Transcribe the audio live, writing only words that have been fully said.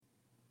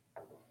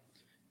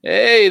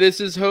Hey,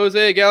 this is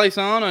Jose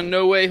Galison on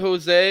No Way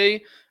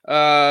Jose.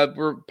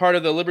 We're part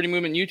of the Liberty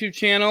Movement YouTube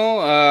channel.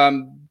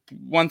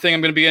 One thing I'm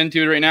going to be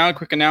into right now, a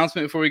quick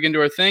announcement before we get into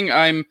our thing.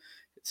 I'm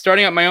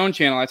starting up my own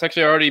channel. It's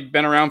actually already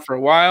been around for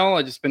a while.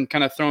 I've just been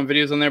kind of throwing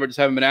videos on there, but just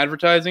haven't been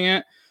advertising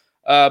it.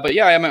 But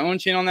yeah, I have my own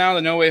channel now,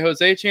 the No Way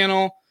Jose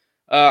channel.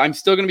 I'm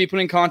still going to be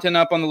putting content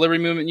up on the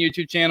Liberty Movement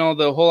YouTube channel.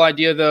 The whole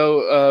idea,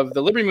 though, of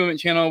the Liberty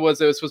Movement channel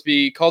was it was supposed to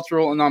be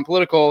cultural and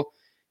non-political.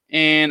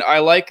 And I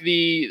like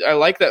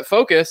that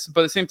focus,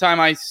 but at the same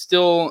time, I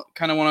still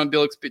kind of want to be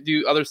able to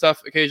do other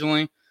stuff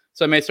occasionally.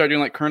 So I may start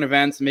doing like current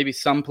events, maybe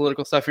some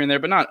political stuff here and there,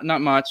 but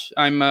not much.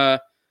 I'm a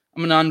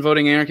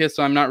non-voting anarchist,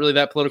 so I'm not really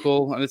that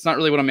political. It's not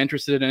really what I'm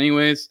interested in,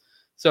 anyways.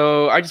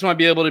 So I just want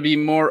to be able to be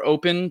more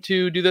open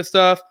to do this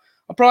stuff.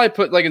 I'll probably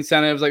put like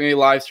incentives, like maybe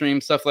live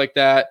stream stuff like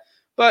that.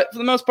 But for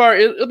the most part,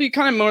 it'll be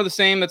kind of more the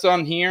same that's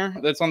on here,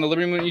 that's on the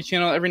Liberty Movement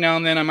channel. Every now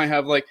and then, I might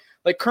have like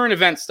current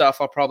event stuff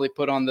I'll probably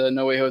put on the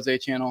No Way Jose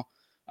channel.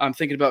 I'm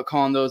thinking about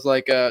calling those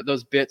like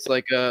those bits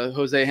like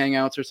Jose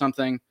Hangouts or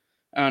something.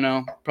 I don't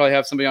know. Probably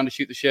have somebody on to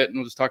shoot the shit and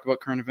we'll just talk about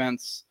current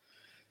events.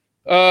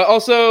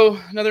 Also,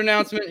 another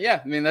announcement.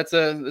 Yeah, I mean that's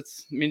to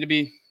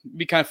be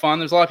kind of fun.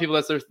 There's a lot of people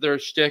that's their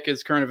shtick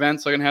is current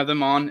events, so I can have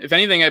them on. If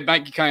anything, it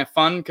might be kind of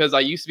fun because I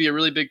used to be a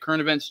really big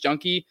current events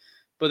junkie.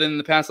 But then in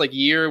the past like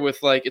year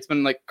with like it's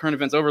been like current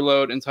events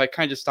overload, and so I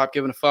kind of just stopped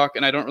giving a fuck,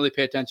 and I don't really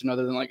pay attention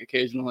other than like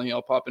occasionally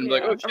I'll pop in and be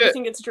like, oh shit,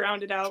 everything gets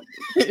drowned out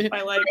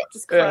by like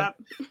just crap.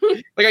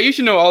 Like I used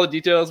to know all the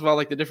details about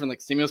like the different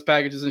like stimulus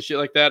packages and shit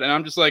like that, and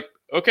I'm just like,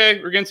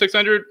 okay, we're getting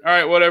 600, all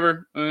right,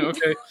 whatever,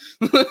 okay.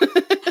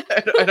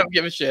 I don't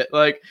give a shit.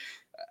 Like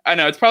I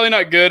know it's probably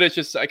not good. It's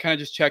just I kind of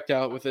just checked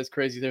out with as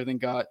crazy as everything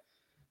got,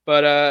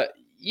 but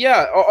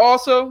yeah.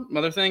 Also,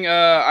 another thing,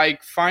 I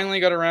finally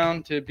got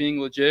around to being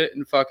legit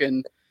and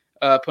fucking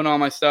putting all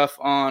my stuff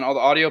on all the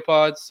audio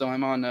pods. So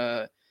I'm on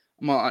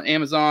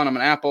Amazon, I'm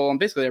on Apple, I'm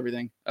basically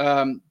everything.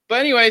 But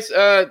anyways,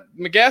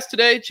 my guest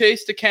today,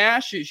 Chase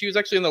DeCash. She was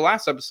actually in the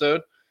last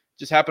episode.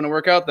 Just happened to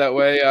work out that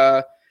way.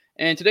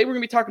 And today we're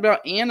gonna be talking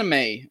about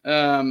anime.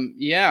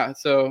 Yeah.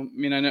 So I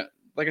mean, I know,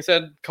 like I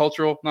said,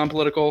 cultural,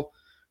 non-political.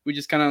 We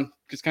just kind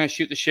of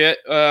shoot the shit.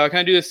 Kind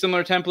of do a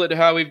similar template to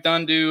how we've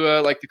done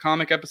like the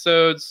comic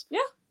episodes. Yeah.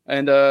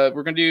 And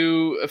we're gonna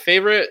do a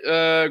favorite.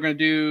 We're gonna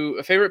do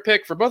a favorite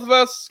pick for both of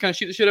us. Kind of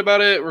shoot the shit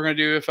about it. We're gonna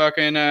do a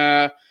fucking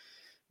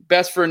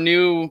best for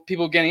new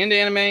people getting into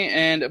anime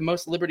and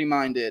most liberty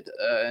minded.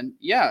 And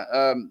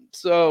yeah.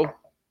 So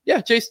yeah,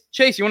 Chase,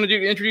 you want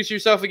to introduce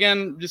yourself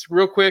again, just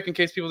real quick, in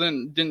case people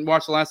didn't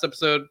watch the last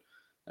episode.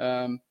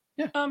 Yeah.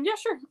 Yeah,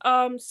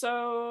 sure.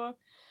 So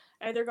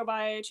I either go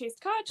by Chase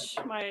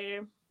DeCash, my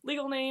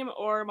legal name,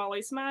 or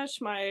Molly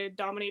Smash, my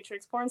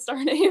dominatrix porn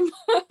star name.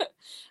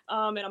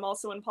 And I'm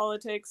also in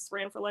politics,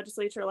 ran for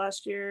legislature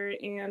last year,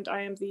 and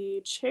I am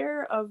the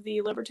chair of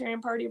the Libertarian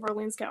Party of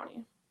Orleans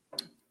County.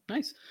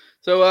 Nice.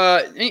 So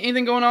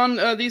anything going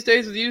on these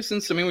days with you?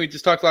 Since, I mean, we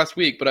just talked last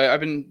week, but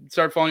I've been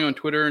started following you on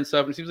Twitter and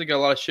stuff, and it seems like you got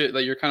a lot of shit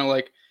that you're kind of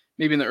like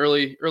maybe in the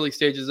early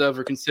stages of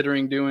or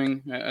considering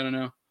doing. I don't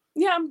know.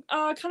 Yeah,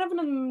 I'm kind of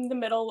in the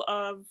middle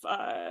of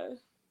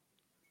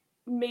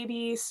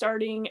maybe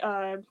starting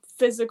a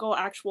physical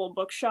actual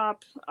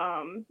bookshop.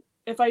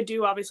 If I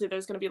do, obviously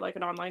there's going to be like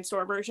an online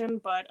store version,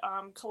 but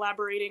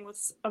collaborating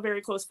with a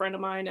very close friend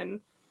of mine, and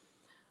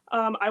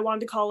I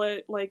wanted to call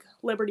it like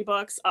Liberty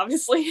Books,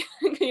 obviously.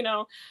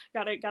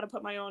 Gotta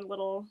put my own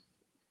little,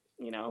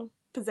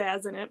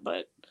 pizzazz in it,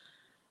 but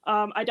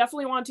I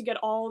definitely want to get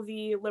all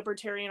the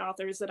libertarian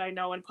authors that I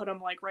know and put them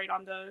like right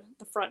on the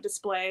front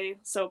display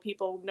so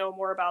people know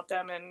more about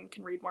them and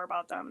can read more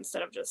about them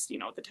instead of just, the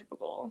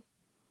typical,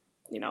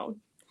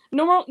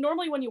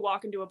 normally when you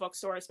walk into a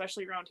bookstore,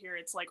 especially around here,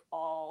 it's like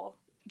all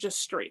just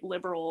straight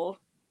liberal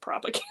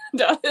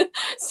propaganda.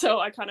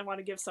 So I kind of want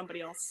to give somebody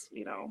else,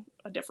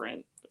 a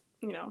different,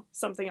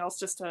 something else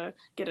just to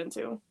get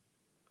into.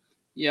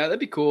 Yeah, that'd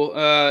be cool.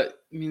 I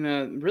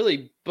mean,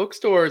 really,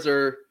 bookstores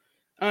are,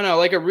 I don't know,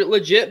 like a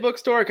legit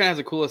bookstore kind of has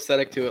a cool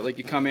aesthetic to it. Like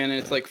you come in and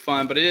it's like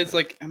fun, but it is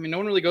like, I mean, no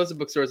one really goes to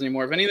bookstores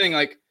anymore. If anything,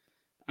 like,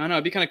 I don't know,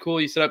 it'd be kind of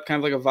cool. You set up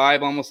kind of like a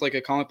vibe, almost like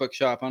a comic book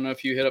shop. I don't know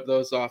if you hit up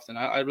those often.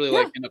 I really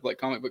like hitting up like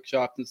comic book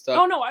shops and stuff.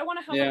 Oh no, I want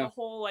to have like a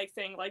whole like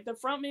thing. Like the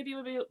front maybe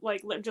would be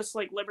like just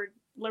like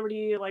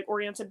liberty like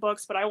oriented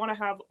books, but I want to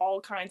have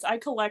all kinds. I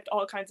collect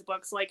all kinds of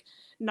books, like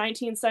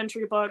 19th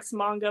century books,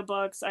 manga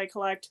books. I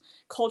collect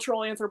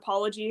cultural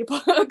anthropology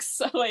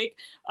books, like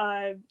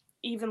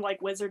even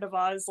like Wizard of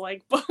Oz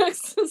like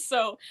books.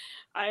 So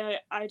I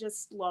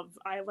love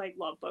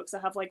books.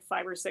 I have like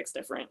 5 or 6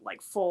 different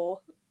like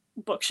full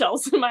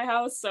bookshelves in my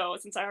house, so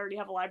since I already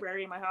have a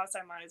library in my house,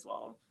 I might as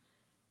well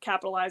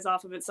capitalize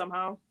off of it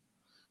somehow.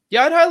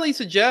 Yeah, I'd highly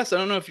suggest. I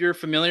don't know if you're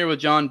familiar with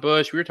John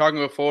Bush. We were talking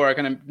before. I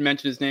kind of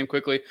mentioned his name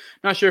quickly.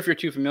 Not sure if you're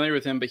too familiar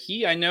with him, but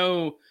I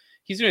know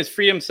he's doing his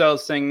Freedom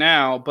Cells thing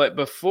now. But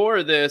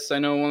before this, I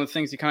know one of the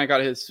things he kind of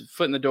got his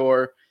foot in the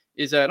door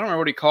is I don't remember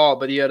what he called,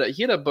 but he had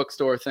a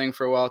bookstore thing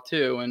for a while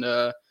too. And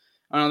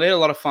I don't know, they had a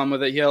lot of fun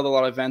with it. He held a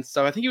lot of events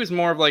stuff. I think he was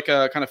more of like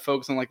a kind of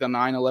focused on like the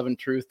 9/11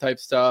 truth type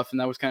stuff, and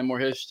that was kind of more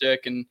his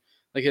shtick and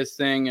like his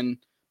thing.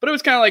 But it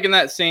was kind of like in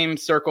that same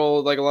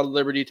circle, like a lot of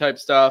liberty type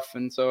stuff.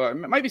 And so it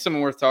might be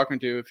someone worth talking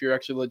to if you're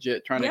actually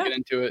legit trying to get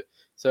into it.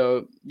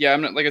 So yeah,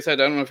 I'm not, like I said,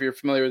 I don't know if you're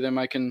familiar with him.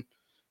 I can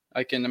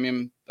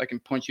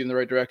point you in the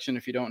right direction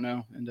if you don't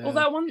know. And well,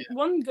 that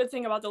one good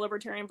thing about the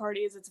Libertarian Party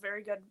is it's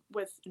very good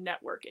with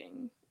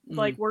networking.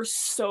 Like we're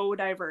so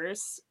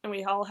diverse and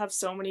we all have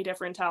so many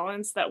different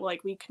talents that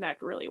like we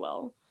connect really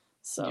well.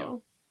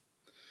 So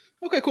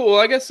okay, cool. Well,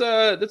 I guess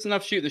that's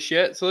enough shooting the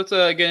shit. So let's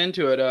get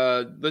into it.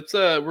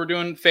 We're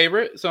doing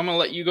favorite. So I'm gonna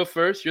let you go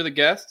first. You're the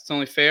guest. It's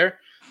only fair.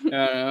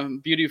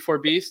 Beauty before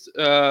Beast.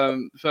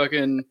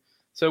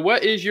 So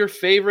what is your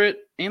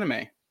favorite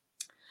anime?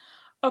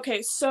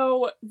 Okay,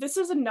 so this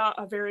is not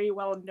a very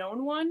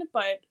well-known one,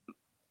 but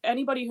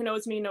anybody who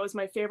knows me knows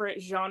my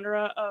favorite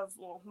genre of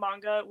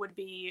manga would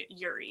be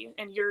Yuri,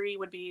 and Yuri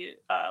would be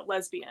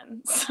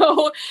lesbian.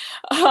 So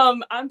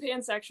I'm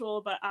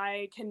pansexual, but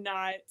I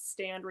cannot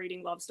stand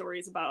reading love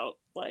stories about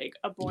like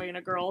a boy and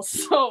a girl.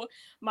 So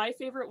my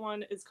favorite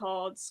one is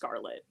called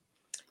Scarlet.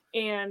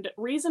 And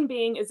reason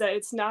being is that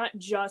it's not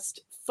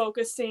just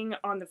focusing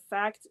on the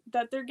fact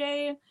that they're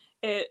gay.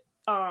 It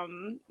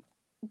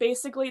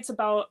basically it's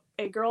about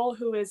a girl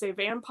who is a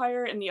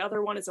vampire and the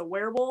other one is a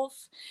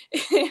werewolf,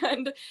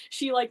 and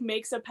she like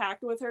makes a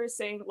pact with her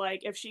saying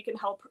like if she can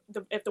help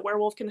if the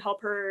werewolf can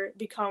help her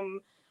become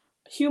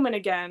human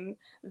again,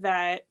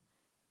 that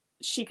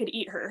she could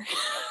eat her.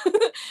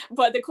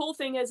 But the cool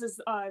thing is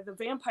the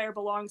vampire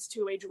belongs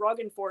to a drug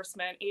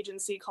enforcement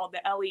agency called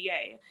the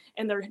LEA,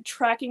 and they're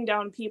tracking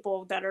down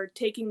people that are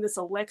taking this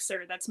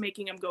elixir that's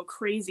making them go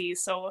crazy.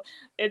 So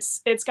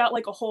it's got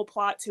like a whole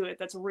plot to it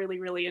that's really,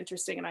 really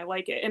interesting, and I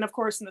like it. And of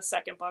course in the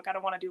second book, I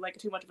don't want to do like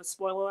too much of a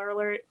spoiler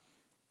alert,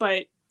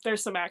 but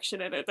there's some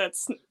action in it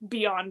that's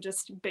beyond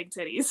just big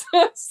titties.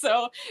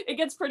 So it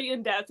gets pretty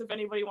in depth if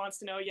anybody wants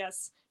to know.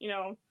 Yes, you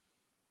know,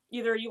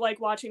 either you like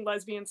watching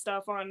lesbian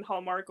stuff on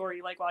Hallmark or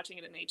you like watching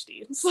it in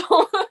HD.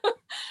 So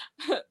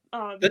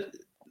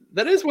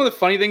that is one of the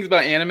funny things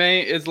about anime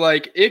is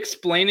like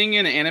explaining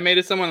an anime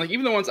to someone. Like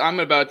even the ones I'm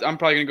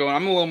probably gonna go.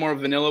 I'm a little more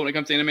vanilla when it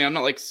comes to anime. I'm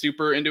not like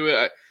super into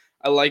it.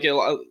 I like it.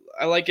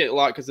 I like it a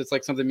lot because it's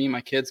like something me and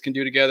my kids can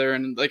do together.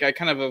 And like I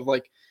kind of have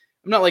like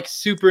I'm not like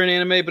super in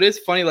anime, but it's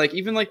funny. Like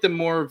even like the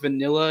more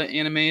vanilla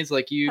animes,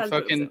 like you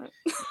fucking.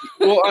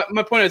 Well,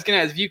 my point I was getting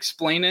at is if you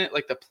explain it,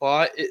 like the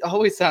plot, it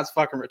always sounds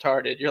fucking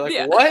retarded. You're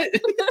like, what?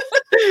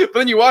 But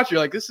then you watch, you're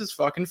like, this is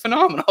fucking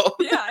phenomenal.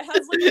 Yeah, it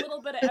has like a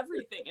little bit of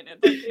everything in it,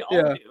 like they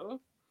all do.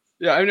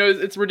 Yeah, I know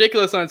it's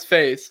ridiculous on its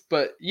face,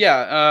 but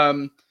yeah.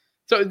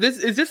 So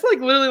is this like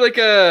literally like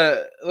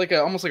a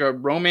almost like a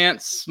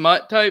romance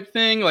smut type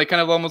thing, like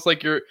kind of almost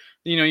like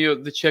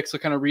the chicks will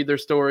kind of read their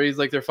stories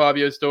like their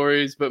Fabio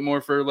stories, but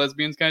more for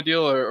lesbians kind of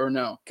deal, or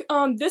no?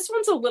 This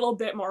one's a little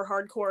bit more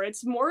hardcore.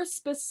 It's more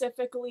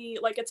specifically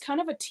like it's kind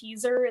of a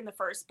teaser in the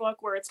first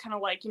book where it's kind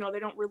of like, they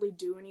don't really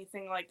do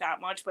anything like that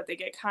much, but they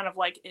get kind of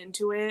like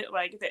into it,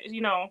 like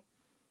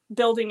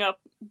building up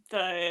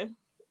the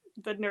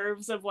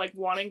nerves of like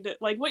wanting to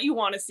like what you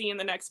want to see in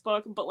the next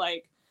book, but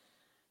like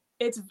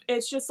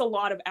it's just a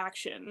lot of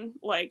action,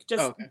 like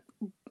just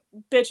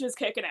bitches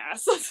kicking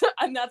ass.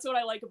 And that's what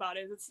I like about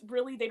it. It's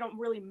really, they don't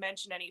really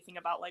mention anything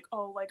about like,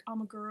 oh, like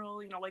I'm a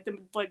girl,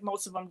 like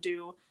most of them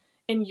do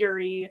in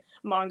Yuri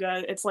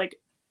manga. It's like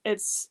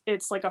it's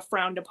like a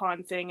frowned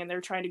upon thing, and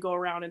they're trying to go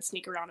around and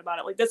sneak around about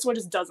it. Like this one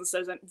just doesn't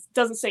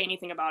say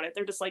anything about it.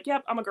 They're just like,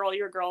 yep, I'm a girl,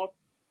 you're a girl,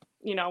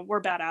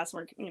 we're badass,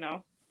 we're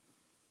And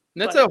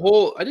that's a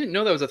whole, I didn't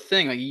know that was a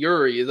thing, like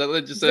Yuri. Is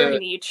that just very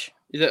niche?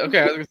 Is that okay?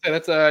 I was gonna say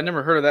that's I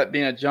never heard of that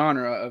being a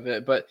genre of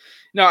it, but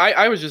no,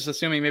 I was just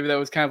assuming maybe that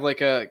was kind of like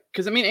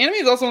because I mean anime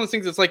is also one of those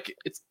things that's like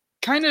it's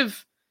kind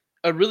of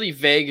a really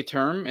vague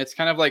term. It's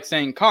kind of like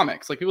saying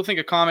comics. Like people think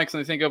of comics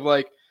and they think of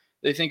I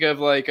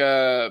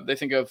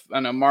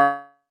don't know,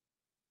 Marvel,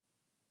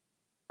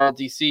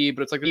 DC,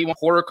 but it's like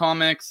horror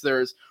comics.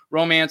 There's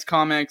romance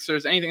comics.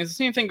 There's anything. It's the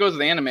same thing goes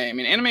with anime. I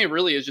mean, anime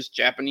really is just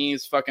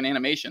Japanese fucking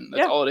animation.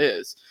 That's all it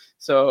is.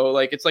 So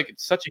like it's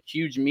such a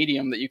huge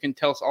medium that you can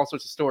tell all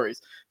sorts of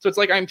stories. So it's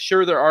like I'm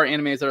sure there are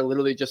animes that are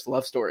literally just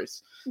love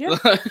stories. Yeah.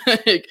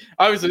 Like,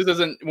 obviously this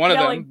isn't one of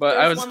them, like, but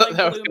I was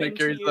kind of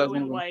curious about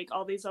and like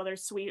all these other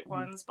sweet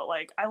ones, but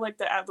like I like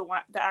the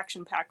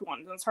action packed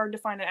ones. And it's hard to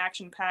find an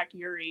action packed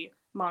Yuri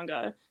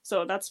manga,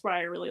 so that's why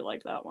I really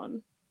like that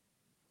one.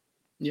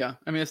 Yeah,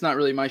 I mean it's not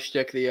really my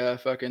shtick, the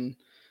fucking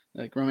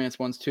like romance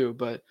ones too,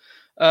 but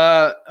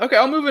okay,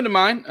 I'll move into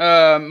mine.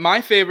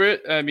 My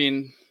favorite, I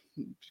mean,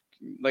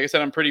 like I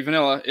said, I'm pretty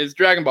vanilla, is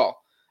Dragon Ball.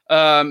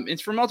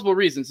 It's for multiple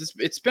reasons.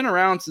 It's been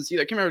around since I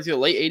can't remember, it was the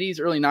late 80s,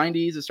 early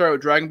 90s. It started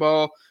with Dragon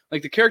Ball.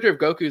 Like the character of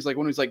Goku is like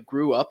one who's like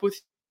grew up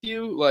with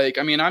you. Like,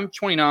 I mean, I'm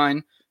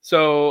 29,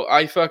 so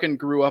I fucking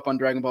grew up on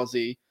Dragon Ball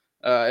Z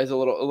as a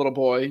little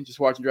boy, just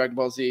watching Dragon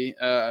Ball Z.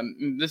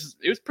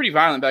 It was pretty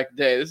violent back in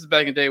the day. This is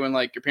back in the day when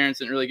like your parents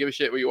didn't really give a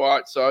shit what you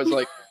watched. So I was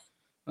like,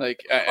 or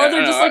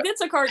they're just like, it's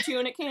a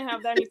cartoon, it can't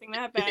have anything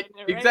that bad in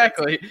it, right?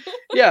 Exactly.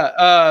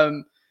 Yeah.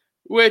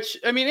 Which,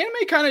 I mean,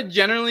 anime kind of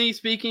generally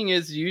speaking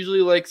is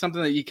usually like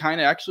something that you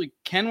kind of actually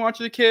can watch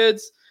with the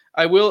kids.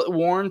 I will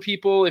warn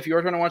people if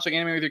you're trying to watch like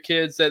anime with your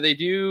kids that they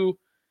do.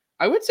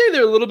 I would say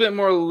they're a little bit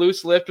more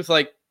loose-lipped with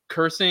like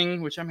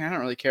cursing, which I mean I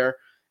don't really care,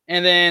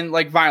 and then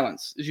like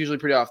violence is usually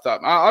pretty off the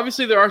top.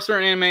 Obviously, there are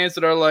certain animes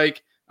that are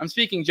like I'm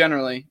speaking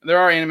generally. There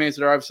are animes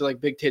that are obviously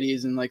like big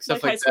titties and like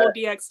stuff High like School that.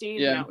 DxD.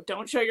 Yeah. No,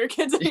 don't show your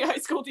kids any High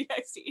School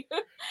DxD.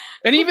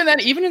 And even then,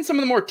 even in some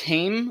of the more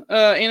tame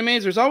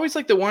animes, there's always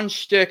like the one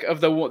shtick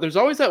of there's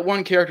always that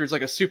one character who's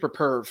like a super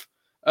perv.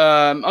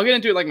 I'll get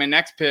into it like my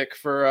next pick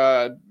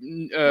for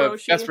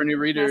best for new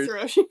readers.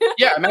 Master Roshi.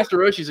 Yeah, Master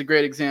Roshi's a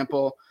great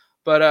example.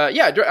 But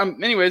yeah,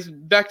 anyways,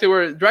 back to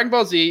where Dragon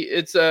Ball Z,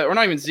 it's or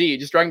not even Z,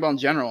 just Dragon Ball in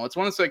general. It's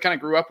one that's like kind of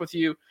grew up with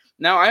you.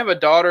 Now I have a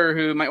daughter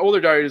who my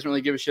older daughter doesn't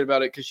really give a shit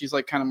about it because she's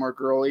like kind of more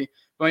girly.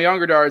 But my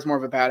younger daughter is more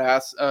of a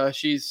badass.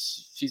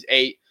 She's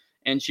 8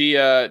 and she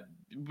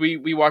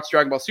we watched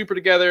Dragon Ball Super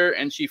together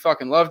and she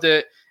fucking loved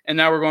it. And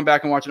now we're going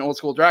back and watching old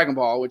school Dragon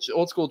Ball, which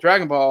old school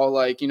Dragon Ball,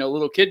 like, you know,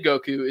 little kid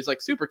Goku is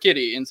like super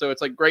kiddie. And so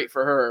it's like great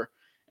for her.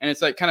 And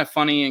it's like kind of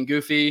funny and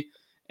goofy.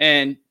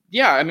 And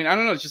yeah, I mean, I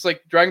don't know. It's just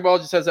like Dragon Ball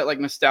just has that like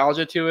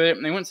nostalgia to it.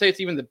 And I wouldn't say it's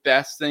even the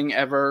best thing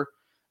ever.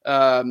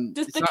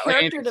 Just the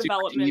character like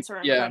developments are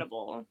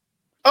incredible.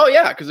 Oh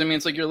yeah, because I mean,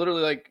 it's like you're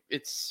literally like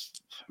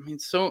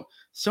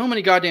so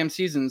many goddamn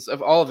seasons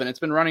of all of it. It's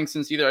been running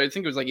since I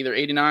think it was like either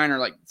 89 or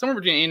like somewhere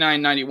between 89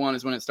 and 91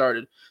 is when it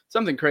started.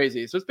 Something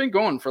crazy. So it's been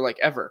going for like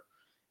ever,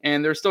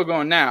 and they're still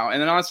going now.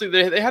 And then honestly,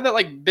 they had that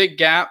like big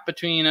gap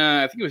between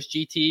I think it was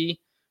GT,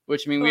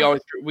 which I mean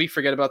we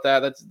forget about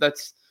that.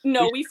 That's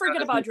no, we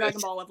forget about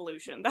Dragon Ball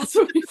Evolution. That's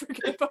what we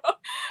forget about.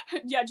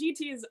 Yeah,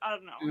 GT is I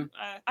don't know.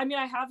 Yeah. I mean,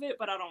 I have it,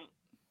 but I don't.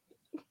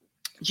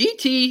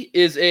 GT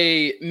is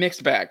a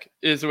mixed bag,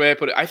 is the way I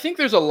put it. I think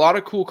there's a lot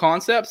of cool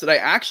concepts that I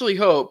actually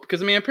hope, because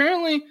I mean,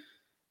 apparently,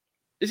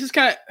 this is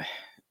kind of.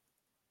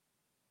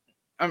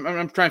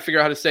 I'm trying to figure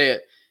out how to say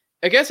it.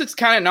 I guess it's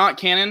kind of not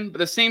canon, but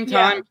at the same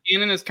time,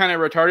 canon is kind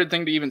of a retarded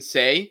thing to even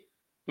say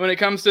when it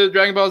comes to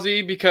Dragon Ball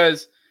Z,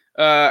 because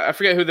I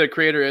forget who the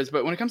creator is,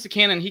 but when it comes to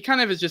canon, he kind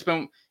of has just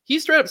been.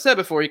 He's straight up said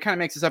before, he kind of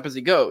makes this up as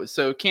he goes.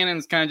 So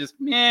canon's kind of just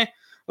meh.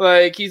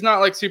 Like, he's not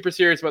like super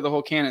serious about the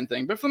whole canon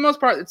thing, but for the most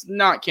part, it's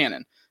not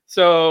canon.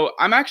 So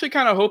I'm actually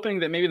kind of hoping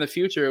that maybe in the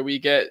future we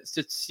get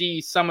to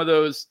see some of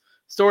those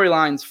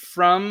storylines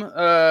from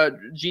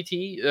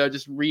GT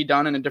just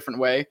redone in a different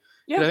way.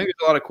 Yeah, I think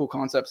there's a lot of cool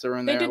concepts that are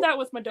in there. They did that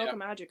with Madoka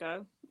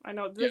Magica. I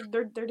know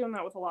they're doing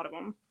that with a lot of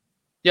them.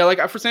 Yeah, like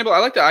for example, I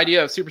like the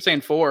idea of Super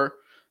Saiyan 4.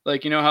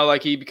 Like, you know how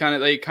like he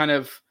kind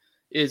of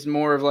is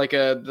more of like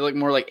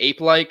more like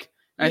ape-like.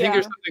 I think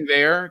there's something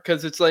there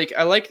because it's like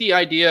I like the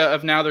idea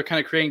of now they're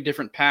kind of creating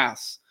different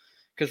paths.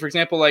 Because, for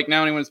example, like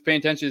now anyone's paying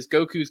attention is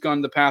Goku's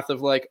gone the path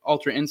of like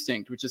Ultra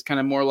Instinct, which is kind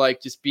of more like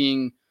just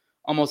being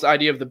almost the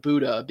idea of the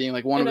Buddha being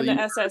like one of the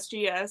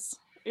SSGS.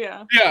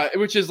 Yeah. Yeah,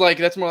 which is like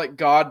that's more like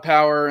God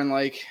power and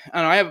like I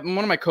don't know. I have one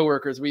of my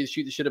coworkers. We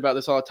shoot the shit about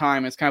this all the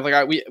time. It's kind of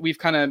like we've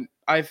kind of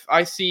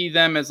I see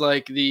them as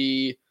like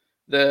the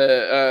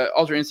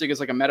Ultra Instinct is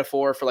like a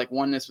metaphor for like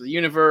oneness with the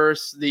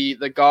universe. The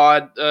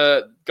God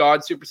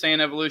Super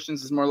Saiyan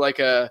evolutions is more like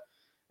a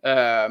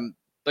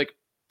like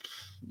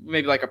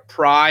maybe like a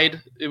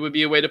pride. It would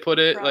be a way to put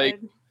it. Pride.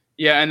 Like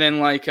yeah, and then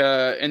like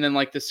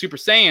the Super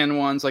Saiyan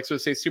ones, like so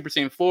say Super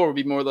Saiyan 4 would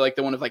be more like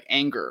the one of like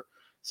anger.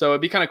 So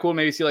it'd be kind of cool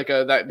maybe see like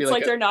that be it's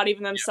like they're not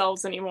even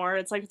themselves anymore.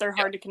 It's like they're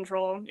hard to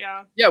control.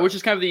 Yeah. Yeah, which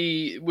is kind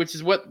of which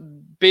is what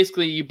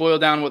basically you boil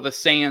down what the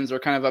Saiyans are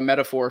kind of a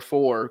metaphor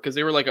for, because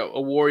they were like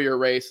a warrior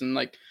race and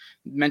like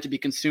meant to be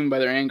consumed by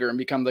their anger and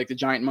become like the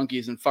giant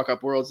monkeys and fuck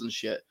up worlds and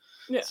shit.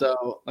 Yeah.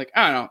 So like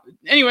I don't know.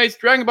 Anyways,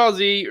 Dragon Ball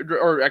Z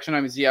or actually not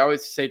even Z. I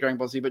always say Dragon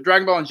Ball Z, but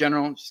Dragon Ball in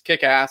general just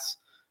kick ass.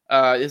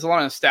 There's a lot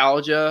of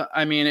nostalgia.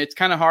 I mean, it's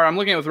kind of hard. I'm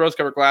looking at it with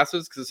rose-colored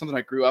glasses because it's something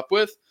I grew up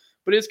with.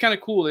 But it's kind of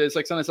cool. It's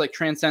like something that's like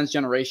transcends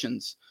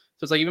generations.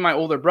 So it's like even my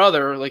older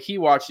brother, like he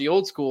watched the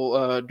old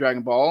school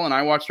Dragon Ball, and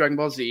I watched Dragon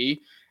Ball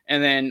Z,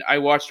 and then I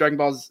watched Dragon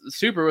Ball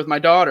Super with my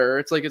daughter.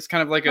 It's like it's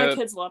kind of like my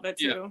kids love it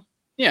too.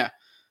 Yeah.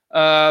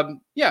 So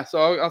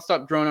I'll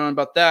stop droning on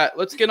about that.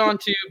 Let's get on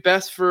to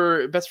best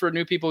for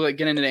new people that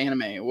get into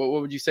anime.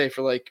 What would you say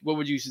for like what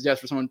would you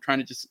suggest for someone trying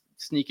to just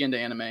sneak into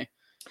anime?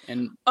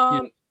 And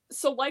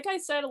so like I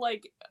said,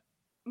 like.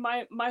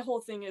 My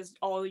whole thing is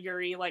all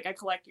Yuri. Like I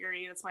collect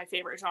Yuri. That's my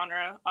favorite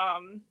genre.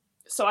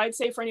 So I'd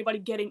say for anybody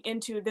getting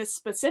into this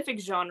specific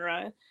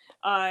genre,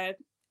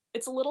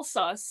 it's a little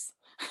sus,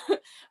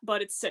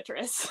 but it's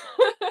citrus.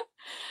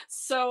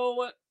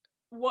 So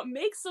what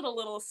makes it a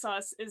little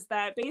sus is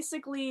that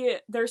basically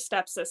they're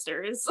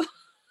stepsisters.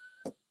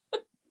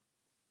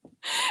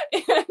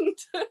 And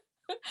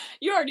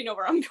you already know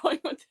where I'm going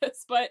with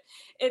this, but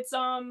it's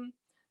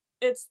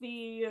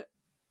the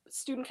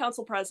student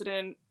council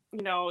president,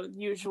 you know,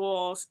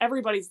 usual,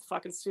 everybody's the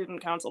fucking student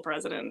council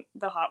president,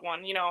 the hot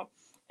one, you know,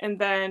 and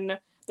then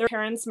their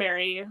parents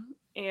marry,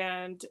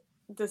 and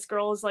this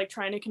girl is like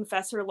trying to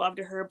confess her love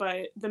to her,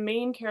 but the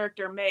main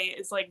character May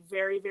is like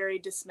very, very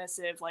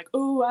dismissive, like,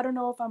 oh, I don't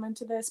know if I'm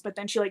into this, but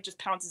then she like just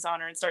pounces on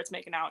her and starts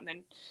making out,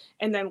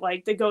 and then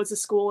like they go to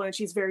school and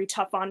she's very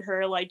tough on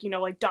her, like, you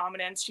know, like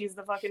dominance, she's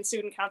the fucking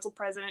student council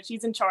president,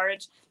 she's in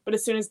charge, but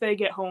as soon as they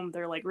get home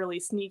they're like really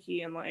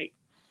sneaky and like,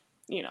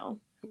 you know.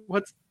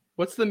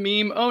 What's the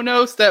meme? Oh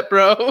no, step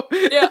bro.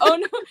 Yeah, oh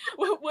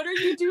no, what are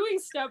you doing,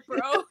 step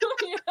bro?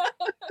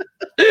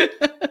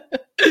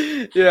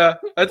 Yeah,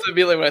 that's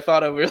immediately what I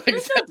thought of. We were like,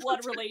 there's no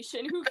blood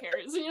relation, who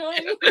cares, you know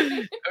what I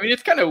mean? I mean,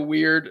 it's kind of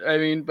weird. I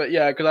mean, but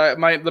yeah, because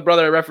the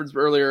brother I referenced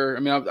earlier, I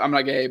mean, I'm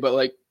not gay, but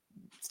like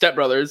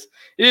stepbrothers,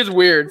 it is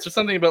weird. It's just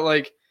something about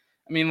like,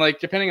 I mean, like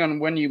depending on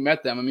when you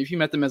met them. I mean, if you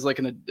met them as like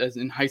as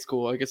in high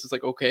school, I guess it's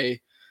like okay,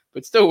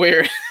 but still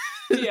weird.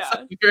 Yeah,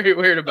 very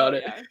weird about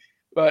it. Yeah.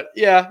 But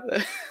yeah,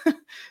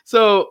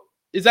 so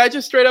is that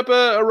just straight up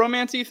a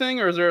romancy thing,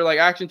 or is there like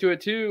action to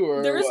it too?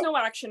 Or there is no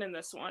action in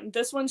this one.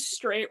 This one's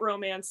straight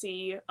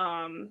romancy,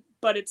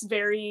 but it's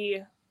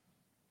very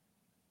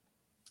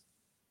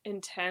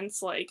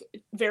intense, like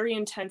very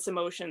intense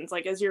emotions.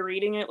 Like as you're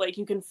reading it, like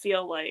you can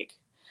feel like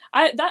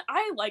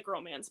I like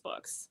romance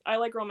books. I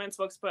like romance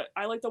books, but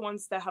I like the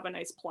ones that have a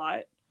nice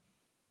plot.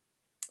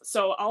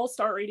 So I'll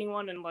start reading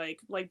one, and like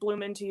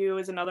Bloom Into You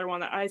is another one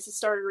that I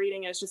started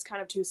reading. It's just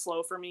kind of too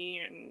slow for me,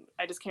 and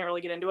I just can't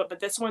really get into it. But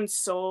this one's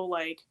so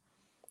like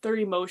their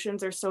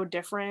emotions are so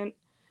different,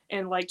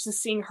 and like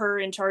just seeing her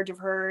in charge of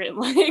her, and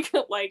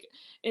like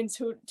in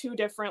two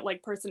different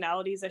like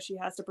personalities that she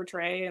has to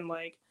portray, and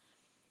like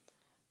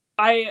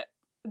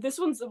this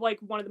one's like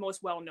one of the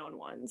most well-known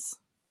ones.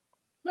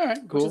 All right,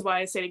 cool. Which is why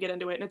I say to get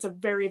into it, and it's a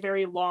very,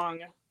 very long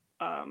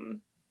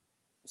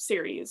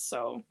series.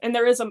 So, and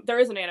there is an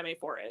anime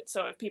for it.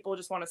 So if people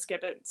just want to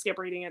skip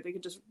reading it, they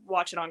could just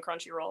watch it on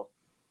Crunchyroll.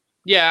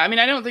 Yeah, I mean,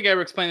 I don't think I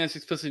ever explained this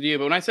explicitly to you,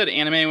 but when I said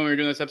anime when we were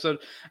doing this episode,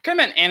 I kind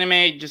of meant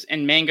anime just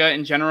and manga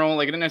in general.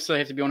 Like, it didn't necessarily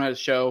have to be one I had a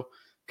show.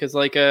 Because,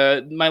 like,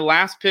 my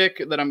last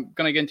pick that I'm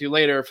going to get into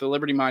later for the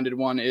Liberty Minded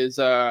one is,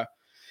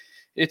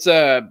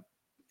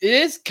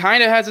 it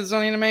kind of has its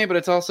own anime, but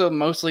it's also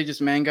mostly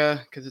just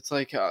manga. Because it's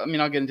like, I mean,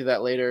 I'll get into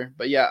that later.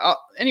 But yeah,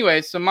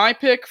 anyway, so my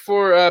pick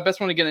for best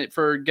one to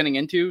getting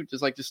into,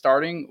 just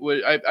starting,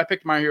 I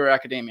picked My Hero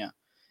Academia.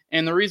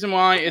 And the reason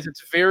why is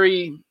it's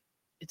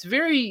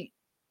very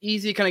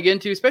easy kind of get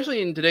into,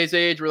 especially in today's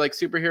age where like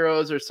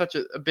superheroes are such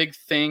a big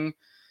thing.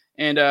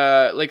 And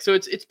so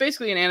it's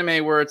basically an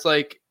anime where it's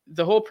like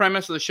the whole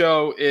premise of the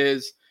show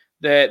is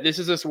that this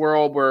is this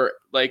world where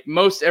like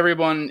most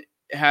everyone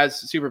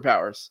has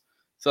superpowers.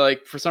 So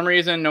like for some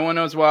reason, no one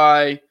knows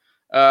why.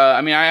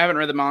 I mean, I haven't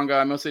read the manga.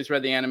 I mostly just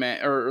read the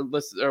anime or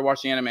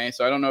watched the anime.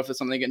 So I don't know if it's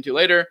something to get into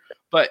later.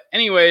 But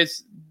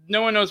anyways,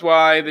 no one knows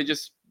why.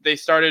 They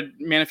started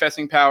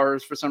manifesting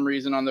powers for some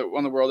reason on the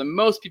world, and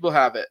most people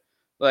have it.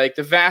 Like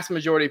the vast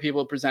majority of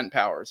people present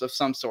powers of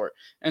some sort.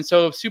 And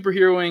so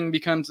superheroing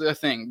becomes a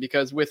thing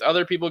because with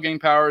other people getting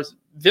powers,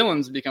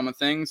 villains become a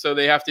thing. So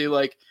they have to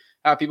like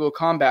have people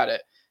combat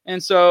it.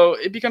 And so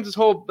it becomes this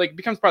whole, like,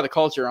 becomes part of the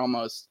culture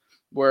almost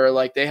where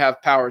like they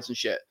have powers and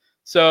shit.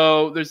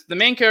 So there's the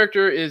main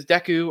character is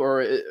Deku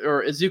or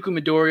Izuku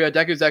Midoriya.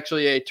 Deku is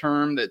actually a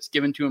term that's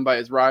given to him by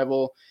his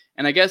rival.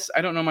 And I guess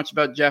I don't know much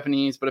about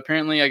Japanese, but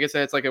apparently I guess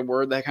it's like a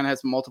word that kind of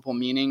has multiple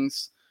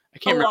meanings. I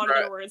can't remember. A lot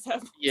of their words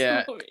have.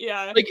 Yeah.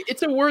 Yeah. Like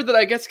it's a word that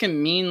I guess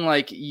can mean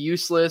like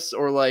useless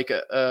or like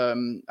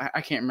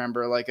I can't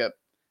remember, like I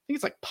think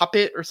it's like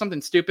puppet or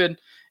something stupid.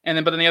 And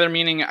then but then the other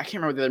meaning, I can't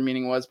remember what the other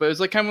meaning was, but it was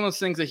like kind of one of those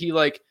things that he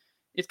like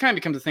it kind of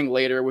becomes a thing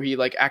later where he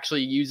like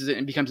actually uses it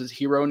and becomes his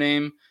hero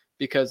name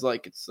because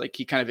like it's like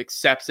he kind of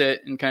accepts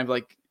it and kind of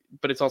like,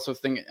 but it's also a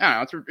thing.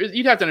 I don't know.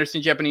 You'd have to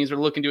understand Japanese or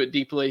look into it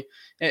deeply.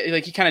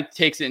 Like he kind of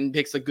takes it and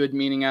takes a good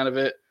meaning out of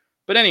it.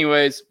 But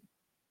anyways,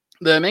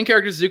 the main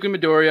character is Izuku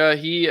Midoriya.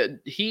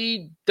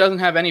 He doesn't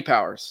have any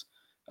powers.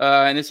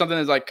 And it's something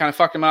that's like kind of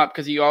fucked him up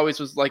because he always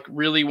was like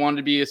really wanted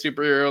to be a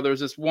superhero. There was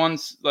this one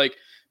like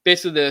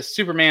basically the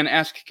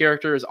Superman-esque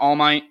character is All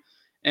Might.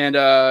 And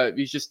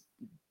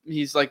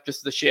he's like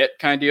just the shit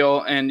kind of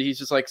deal. And he's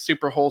just like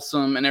super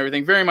wholesome and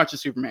everything. Very much a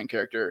Superman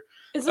character.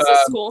 Is this a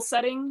school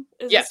setting?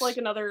 Is yes. This like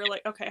another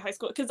like, okay, high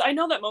school? Because I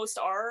know that most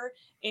are.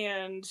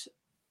 And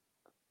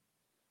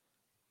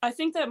I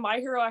think that My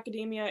Hero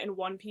Academia and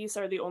One Piece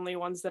are the only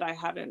ones that I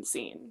haven't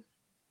seen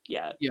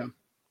yet. Yeah.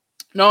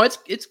 No,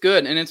 it's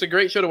good, and it's a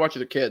great show to watch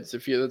with the kids. I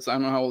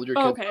don't know how old your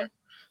kids are.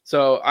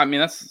 So I mean,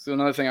 that's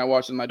another thing I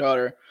watched with my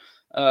daughter.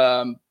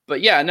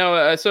 But yeah,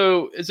 no.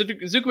 So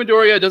Izuku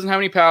Midoriya doesn't have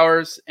any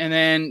powers,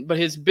 but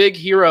his big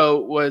hero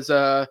was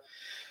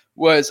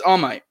All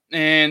Might.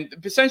 And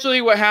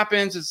essentially, what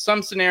happens is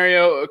some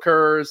scenario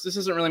occurs. This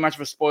isn't really much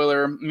of a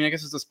spoiler. I mean, I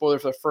guess it's a spoiler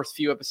for the first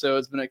few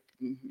episodes, but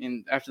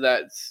after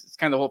that, it's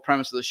kind of the whole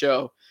premise of the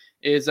show.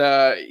 Is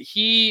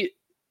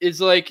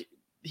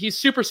he's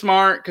super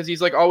smart because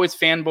he's like always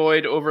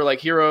fanboyed over like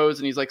heroes,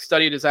 and he's like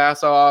studied his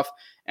ass off,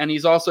 and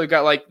he's also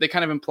got like they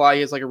kind of imply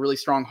he has like a really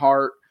strong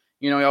heart.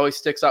 You know, he always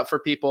sticks up for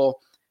people,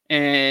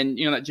 and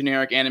you know that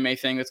generic anime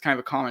thing that's kind of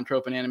a common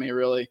trope in anime,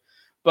 really.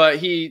 but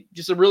he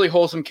just a really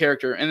wholesome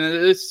character. And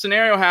then this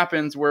scenario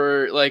happens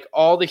where like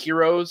all the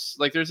heroes,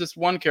 like there's this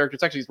one character,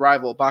 it's actually his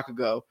rival,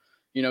 Bakugo,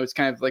 you know, it's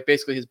kind of like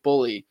basically his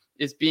bully,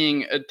 is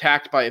being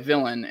attacked by a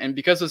villain. And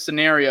because of the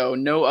scenario,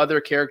 no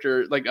other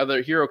character, like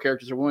other hero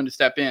characters, are willing to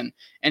step in.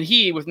 And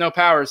he, with no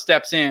powers,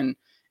 steps in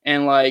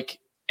and like,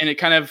 and it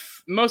kind of,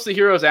 most of the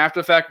heroes after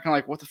the fact are kind of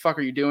like, what the fuck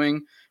are you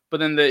doing? But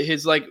then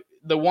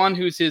the one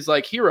who's his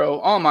like hero,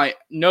 All Might,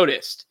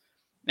 noticed.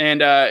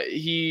 And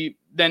he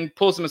then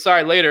pulls him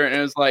aside later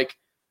and is like,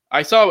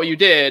 I saw what you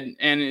did.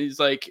 And he's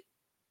like,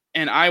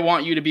 and I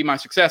want you to be my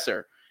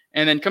successor.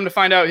 And then come to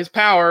find out his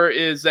power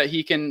is that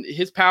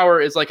his power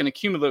is like an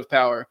accumulative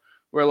power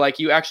where like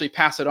you actually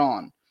pass it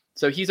on.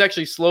 So he's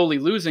actually slowly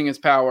losing his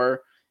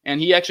power,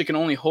 and he actually can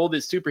only hold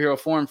his superhero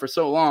form for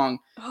so long.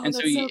 And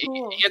so he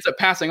ends up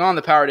passing on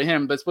the power to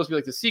him, but it's supposed to be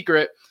like the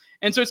secret.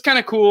 And so it's kind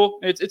of cool.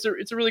 It's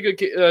a really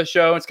good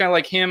show. It's kind of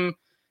like him.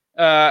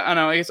 I don't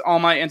know. I guess All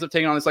Might ends up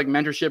taking on this like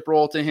mentorship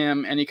role to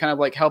him, and he kind of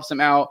like helps him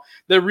out.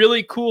 The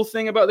really cool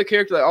thing about the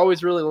character that I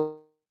always really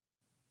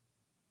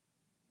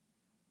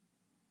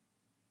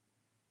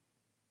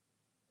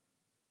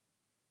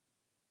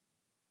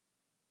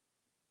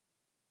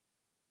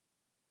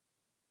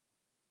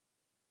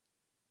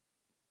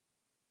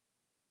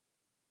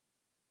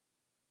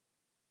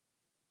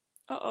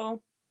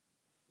Uh-oh.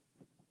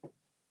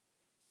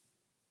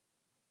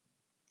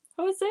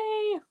 Jose!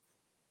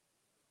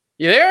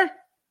 You there?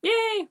 Yay!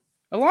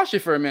 I lost you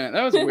for a minute.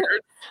 That was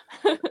weird.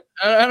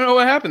 I don't know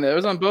what happened there. It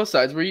was on both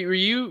sides. Were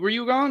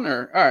you gone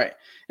or all right?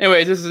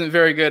 Anyways, this isn't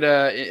very good.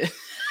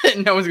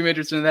 No one's gonna be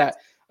interested in that.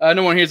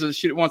 No one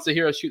wants to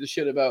hear us shoot the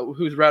shit about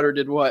whose router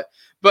did what.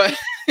 But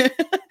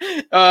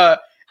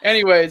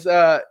anyways,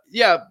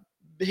 yeah,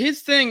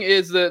 his thing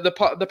is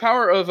the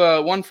power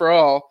of One for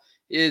All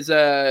is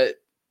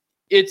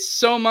it's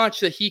so much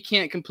that he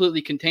can't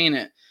completely contain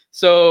it.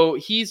 So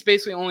he's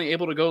basically only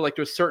able to go like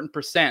to a certain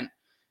percent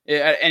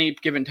at any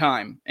given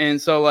time.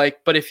 And so like,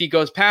 but if he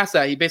goes past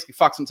that, he basically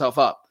fucks himself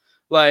up.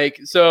 Like,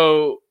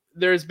 so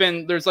there's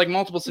like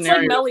multiple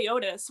scenarios. It's like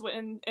Meliodas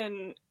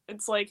and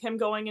it's like him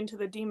going into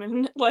the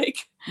demon,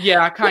 like.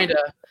 Yeah, kind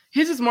of.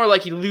 His is more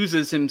like he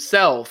loses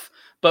himself,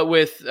 but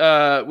with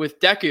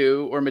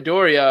Deku or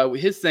Midoriya,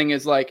 his thing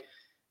is like,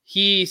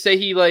 he's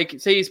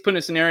put in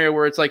a scenario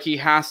where it's like he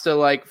has to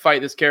like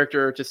fight this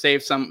character to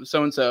save some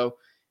so-and-so.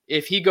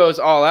 If he goes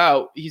all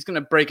out, he's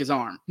going to break his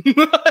arm.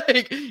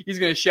 Like, he's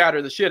going to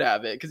shatter the shit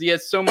out of it because he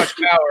has so much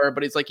power,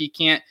 but it's like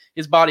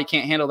his body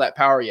can't handle that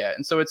power yet.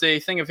 And so it's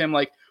a thing of him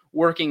like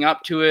working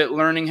up to it,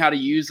 learning how to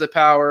use the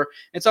power.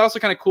 It's also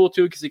kind of cool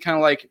too because he kind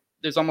of like,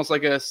 there's almost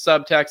like a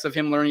subtext of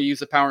him learning to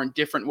use the power in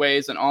different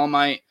ways than All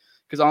Might,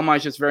 because All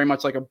Might's just very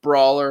much like a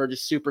brawler,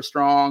 just super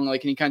strong,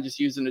 like, and he kind of just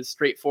uses it in a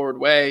straightforward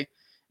way.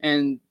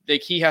 And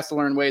like he has to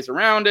learn ways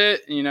around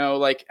it, you know,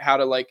 like how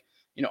to like,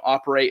 you know,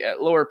 operate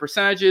at lower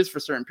percentages for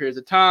certain periods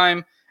of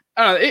time.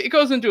 I don't know, it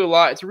goes into a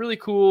lot. It's really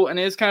cool, and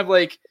it's kind of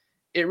like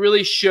it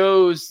really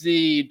shows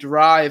the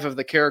drive of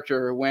the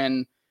character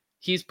when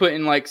he's put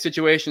in like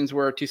situations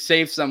where to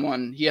save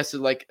someone, he has to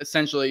like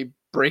essentially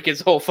break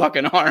his whole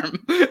fucking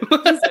arm.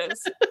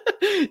 Jesus.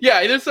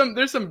 Yeah,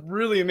 there's some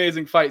really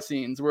amazing fight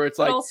scenes where it's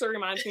like. It also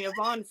reminds me of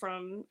Vaughn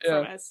from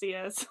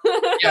SDS.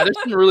 Yeah, there's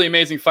some really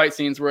amazing fight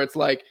scenes where it's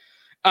like,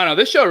 I don't know,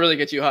 this show really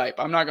gets you hype.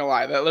 I'm not gonna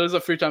lie. There's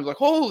a few times like,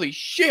 holy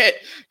shit,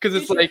 because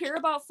it's like. Did you hear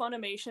about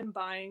Funimation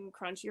buying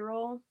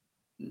Crunchyroll?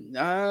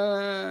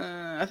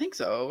 I think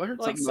so. I heard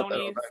like something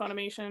Sony about that.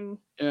 Funimation.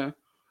 Yeah.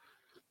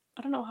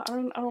 I don't know.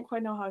 I don't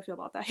quite know how I feel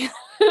about that yet.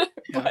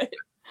 Yeah.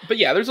 But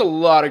yeah, there's a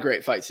lot of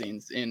great fight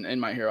scenes in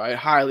My Hero. I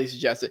highly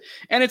suggest it.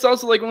 And it's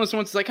also like one of those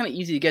ones that's like kind of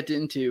easy to get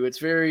into. It's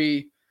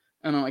very,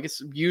 I don't know, I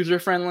guess user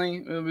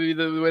friendly would be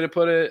the way to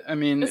put it. I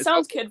mean, it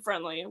sounds kid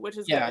friendly, which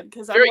is good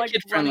because I'm like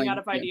running out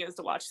of ideas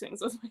to watch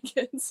things with my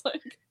kids.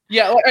 Like,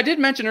 yeah, like I did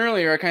mention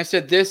earlier, I kind of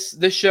said this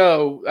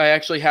show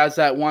actually has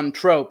that one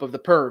trope of the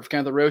perv,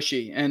 kind of the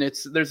Roshi, and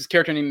there's this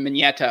character named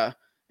Mignetta,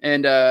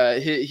 and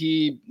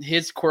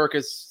his quirk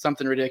is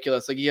something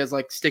ridiculous. Like he has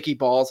like sticky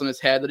balls on his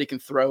head that he can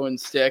throw and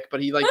stick,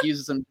 but he like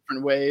uses them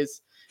different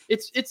ways.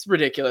 It's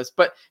ridiculous,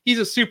 but he's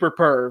a super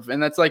perv,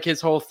 and that's like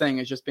his whole thing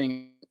is just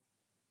being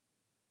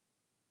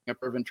a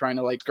perv and trying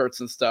to like skirts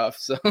and stuff.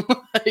 So,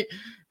 like,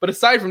 but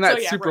aside from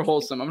that, super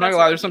wholesome. I'm not gonna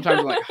lie. There's sometimes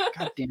I'm like, oh,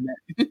 God damn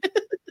it.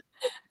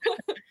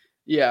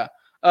 Yeah.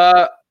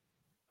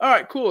 All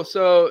right, cool.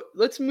 So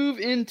let's move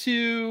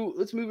into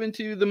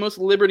the most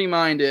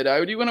liberty-minded.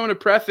 I do want to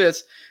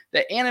preface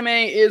that anime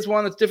is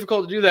one that's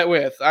difficult to do that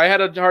with. I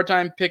had a hard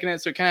time picking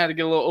it, so I kind of had to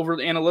get a little over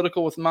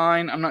analytical with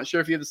mine. I'm not sure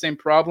if you have the same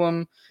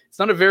problem. It's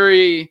not a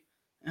very,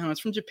 it's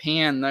from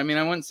Japan. I mean,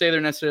 I wouldn't say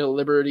they're necessarily a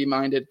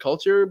liberty-minded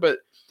culture, but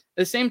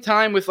at the same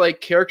time, with like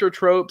character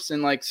tropes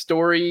and like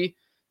story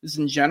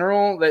in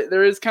general,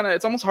 there is kind of,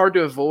 it's almost hard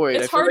to avoid.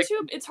 It's hard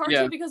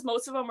to because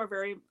most of them are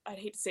very, I'd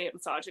hate to say it,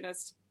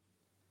 misogynist.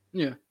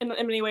 Yeah. In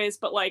many ways,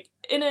 but like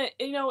it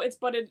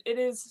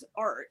is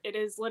art. It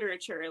is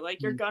literature.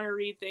 Like you're gonna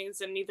read things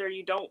and either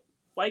you don't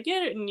like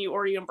it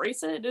or you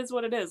embrace it. It is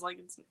what it is. Like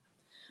it's.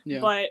 Yeah.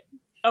 But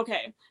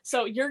okay,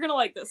 so you're gonna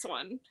like this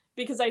one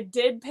because I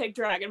did pick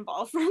Dragon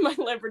Ball for my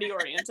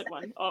Liberty-oriented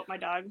one. Oh, my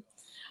dog.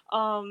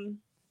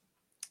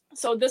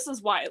 So this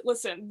is why.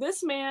 Listen,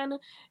 this man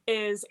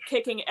is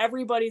kicking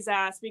everybody's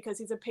ass because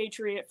he's a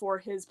patriot for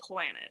his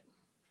planet.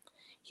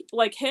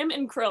 Like, him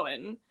and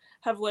Krillin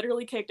have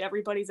literally kicked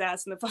everybody's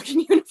ass in the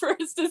fucking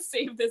universe to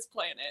save this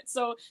planet.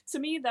 So to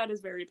me, that is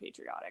very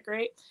patriotic,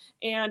 right?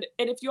 And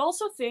if you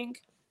also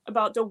think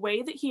about the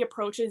way that he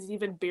approaches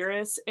even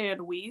Beerus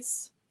and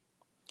Whis,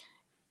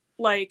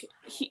 like,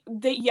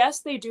 yes,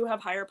 they do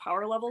have higher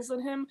power levels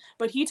than him,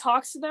 but he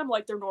talks to them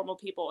like they're normal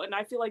people. And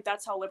I feel like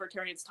that's how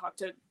libertarians talk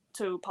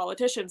to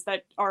politicians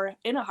that are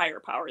in a higher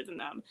power than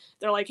them.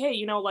 They're like, hey,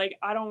 you know, like,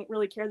 I don't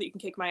really care that you can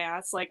kick my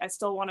ass. Like, I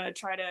still want to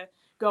try to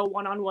go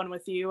one-on-one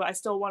with you. I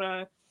still want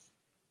to,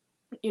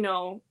 you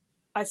know,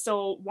 I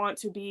still want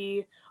to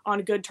be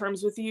on good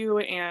terms with you.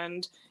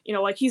 And, you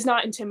know, like, he's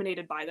not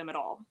intimidated by them at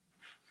all.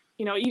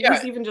 You know,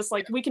 he's even just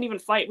like, we can even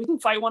fight. We can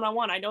fight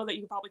one-on-one. I know that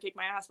you can probably kick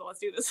my ass, but let's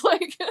do this.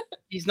 Like,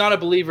 he's not a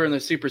believer in the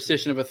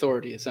superstition of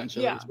authority,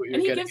 essentially. Yeah,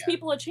 and he gives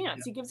people a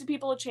chance. Yeah. He gives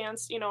people a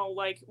chance, you know,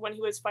 like when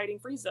he was fighting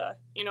Frieza.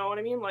 You know what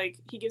I mean? Like,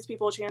 he gives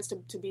people a chance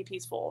to be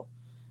peaceful.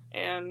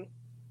 And,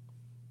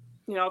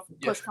 you know, if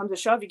push comes to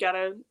shove, you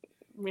gotta,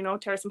 you know,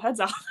 tear some heads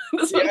off.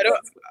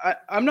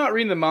 I'm not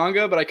reading the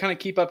manga, but I kind of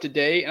keep up to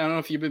date. I don't know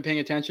if you've been paying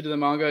attention to the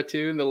manga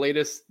too, the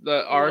latest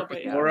arc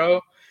with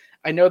Moro.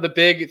 I know the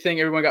big thing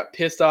everyone got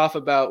pissed off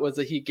about was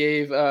that he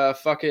gave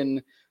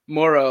fucking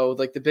Moro,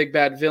 like the big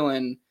bad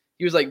villain,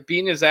 he was like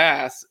beating his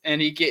ass,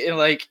 and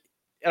and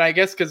I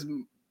guess because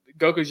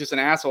Goku's just an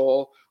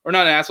asshole, or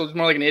not an asshole, just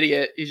more like an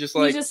idiot. He's just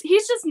like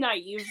he's just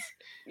naive.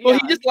 Well,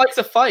 he just likes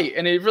to fight,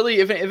 and it really,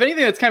 if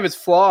anything, that's kind of his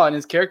flaw in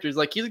his character. Is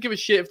like, he doesn't give a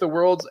shit if the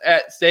world's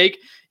at stake.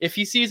 If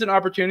he sees an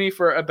opportunity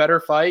for a better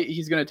fight,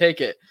 he's gonna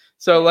take it.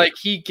 So, like,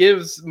 he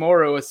gives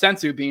Moro a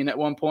senzu bean at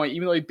one point,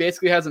 even though he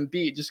basically has him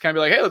beat. Just kind of be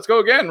like, hey, let's go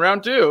again,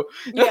 round 2.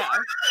 Yeah,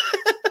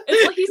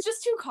 it's like he's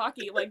just too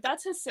cocky. Like,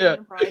 that's his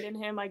Saiyan pride in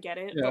him. I get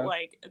it, but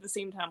like at the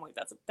same time, like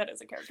that is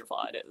a character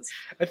flaw. It is.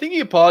 I think he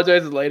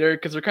apologizes later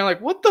because they're kind of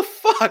like, what the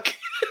fuck.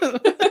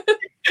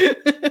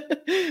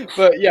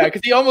 But yeah,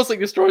 because he almost like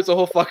destroys the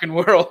whole fucking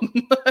world.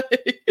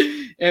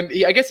 And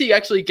I guess he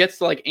actually gets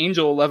to like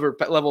angel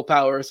level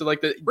power. So like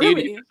the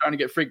deity is trying to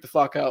get freaked the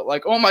fuck out.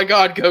 Like, oh my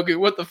god, Goku,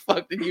 what the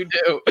fuck did you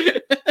do?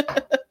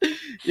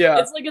 Yeah,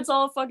 it's like it's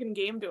all a fucking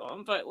game to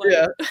him. But like,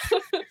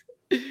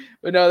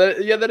 but no,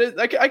 that is.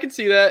 I can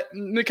see that.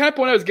 And the kind of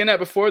point I was getting at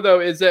before though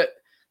is that,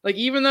 like,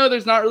 even though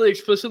there's not really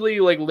explicitly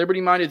like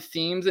liberty-minded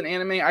themes in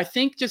anime, I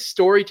think just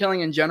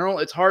storytelling in general,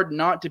 it's hard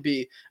not to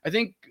be. I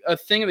think a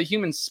thing of the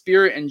human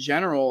spirit in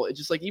general, it's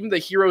just like even the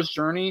hero's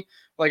journey.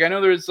 Like, I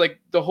know there's like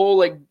the whole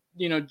like,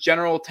 you know,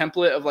 general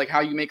template of like how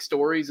you make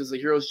stories is the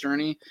hero's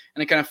journey,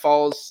 and it kind of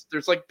follows.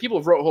 There's like people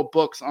have wrote whole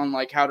books on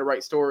like how to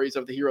write stories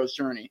of the hero's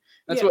journey.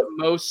 That's what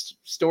most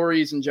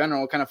stories in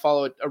general kind of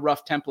follow a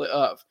rough template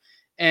of,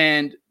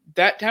 and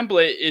that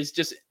template is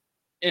just,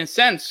 in a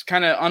sense,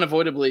 kind of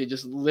unavoidably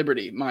just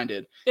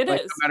liberty-minded. It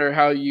like, is. No matter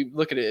how you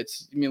look at it.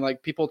 It's, I mean,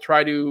 like, people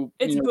try to...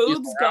 It's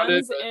boobs,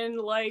 guns, and,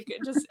 like,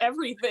 just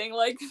everything.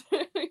 Like,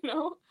 you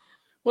know?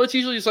 Well, it's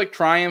usually just, like,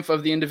 triumph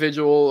of the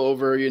individual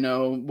over, you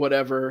know,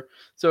 whatever.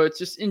 So it's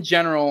just, in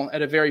general,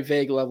 at a very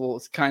vague level,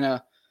 it's kind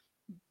of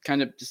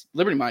just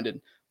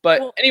liberty-minded.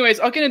 But anyways,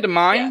 I'll get into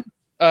mine.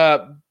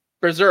 Yeah.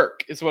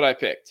 Berserk is what I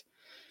picked.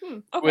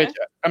 Okay. Which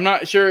I'm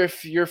not sure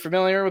if you're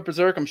familiar with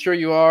Berserk. I'm sure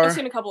you are. I've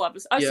seen a couple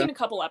episodes. I've seen a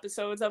couple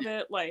episodes of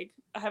it. Like,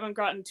 I haven't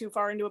gotten too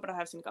far into it, but I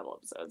have seen a couple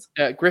episodes.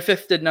 Yeah,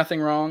 Griffith did nothing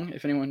wrong.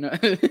 If anyone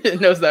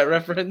knows that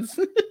reference.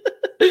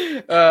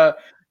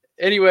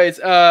 Anyways,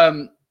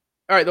 all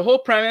right. The whole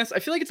premise, I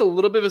feel like it's a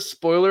little bit of a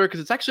spoiler because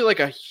it's actually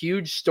like a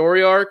huge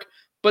story arc,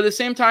 but at the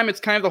same time, it's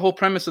kind of the whole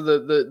premise of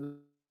the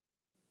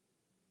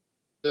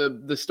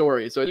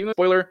story. So, even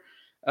spoiler,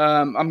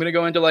 I'm gonna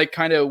go into like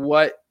kind of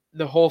what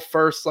the whole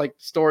first like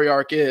story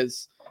arc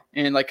is,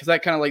 and like because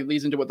that kind of like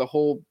leads into what the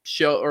whole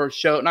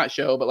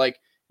but like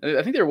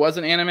I think there was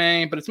an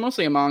anime, but it's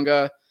mostly a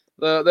manga.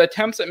 The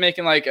attempts at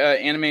making like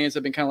animes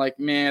have been kind of like,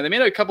 man, they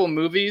made a couple of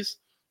movies.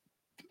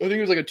 I think it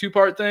was like a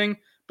 2-part thing,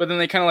 but then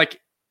they kind of like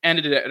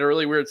ended it at a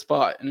really weird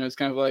spot, and it was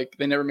kind of like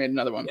they never made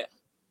another one. Yeah.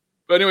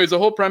 But anyways, the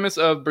whole premise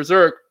of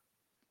Berserk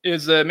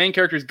is the main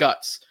character's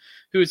Guts,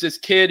 who's this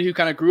kid who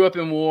kind of grew up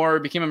in war,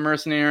 became a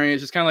mercenary,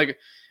 is just kind of like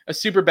a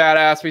super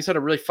badass, but he's had a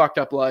really fucked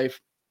up life.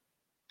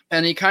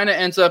 And he kind of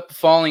ends up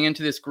falling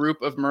into this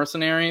group of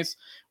mercenaries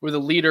where the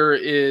leader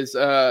is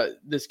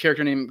this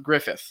character named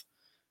Griffith.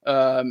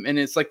 And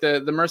it's like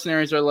the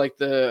mercenaries are like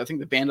I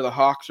think the Band of the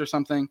Hawks or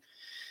something.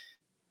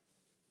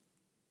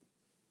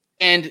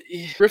 And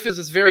Griffith is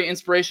this very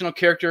inspirational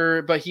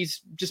character, but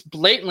he's just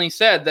blatantly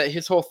said that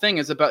his whole thing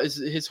is about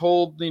his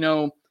whole, you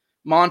know,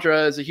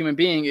 mantra as a human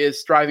being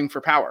is striving for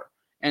power.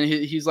 And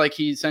he's like,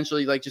 he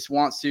essentially like just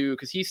wants to,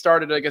 because he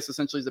started, I guess,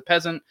 essentially as a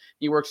peasant.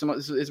 He works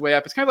his way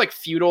up. It's kind of like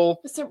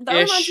feudal. That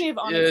reminds me of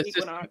Onyx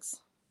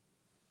Equinox.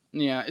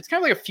 Yeah, it's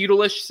kind of like a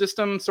feudalish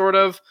system, sort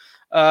of.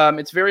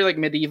 It's very like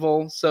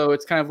medieval, so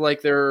it's kind of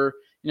like they're,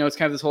 you know, it's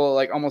kind of this whole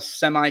like almost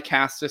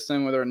semi-caste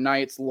system where they're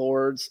knights,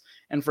 lords,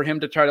 and for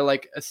him to try to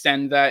like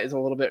ascend that is a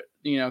little bit,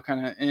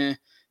 kind of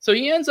So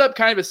he ends up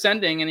kind of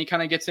ascending, and he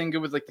kind of gets in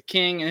good with like the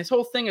king, and his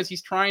whole thing is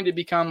he's trying to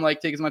become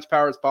like take as much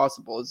power as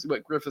possible is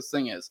what Griffith's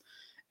thing is.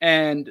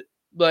 And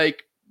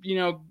like,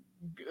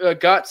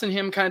 Guts and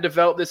him kind of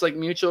develop this like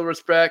mutual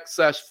respect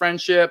 /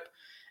 friendship.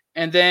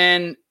 And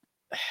then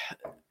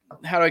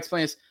how do I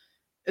explain this?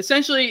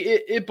 Essentially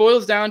it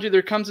boils down to,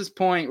 there comes this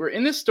point where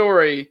in this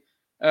story,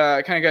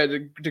 I kind of got to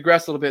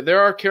digress a little bit.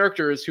 There are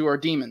characters who are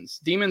demons.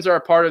 Demons are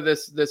a part of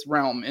this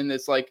realm in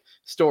this like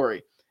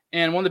story.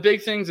 And one of the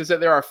big things is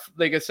that there are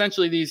like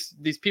essentially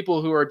these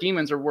people who are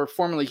demons were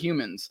formerly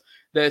humans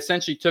that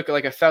essentially took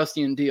like a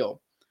Faustian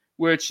deal,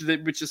 which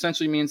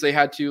essentially means they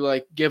had to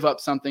like give up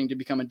something to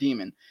become a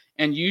demon.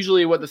 And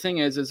usually what the thing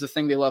is the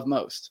thing they love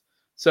most.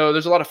 So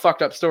there's a lot of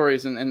fucked up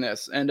stories in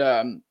this.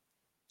 And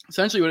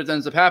essentially what it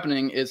ends up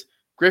happening is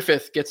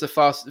Griffith gets a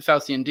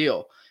Faustian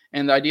deal.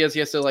 And the idea is he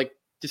has to like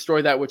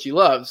destroy that which he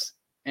loves,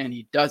 and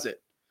he does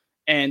it.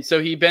 And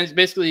so he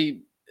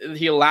basically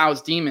he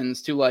allows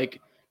demons to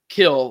like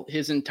kill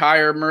his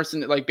entire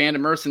band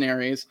of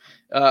mercenaries,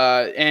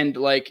 and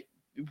like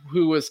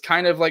who was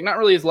kind of like not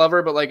really his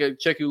lover, but like a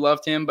chick who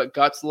loved him, but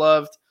Guts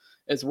loved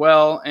as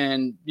well,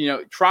 and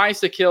tries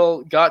to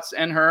kill Guts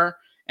and her.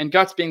 And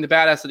Guts, being the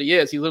badass that he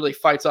is, he literally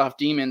fights off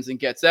demons and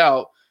gets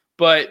out.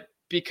 But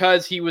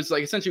because he was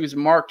like essentially was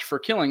marked for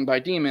killing by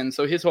demons,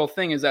 so his whole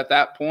thing is at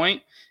that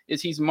point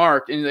is he's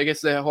marked, and I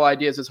guess the whole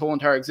idea is his whole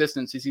entire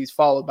existence is he's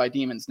followed by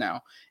demons now,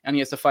 and he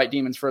has to fight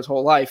demons for his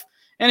whole life.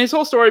 And his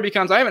whole story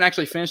becomes, I haven't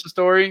actually finished the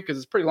story because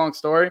it's a pretty long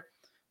story,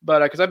 but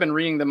because I've been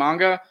reading the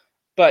manga,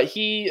 but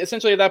he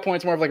essentially at that point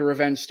it's more of like a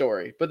revenge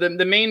story. But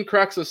the main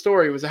crux of the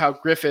story was how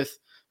Griffith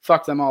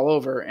fucked them all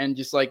over, and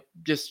just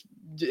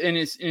in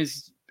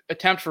his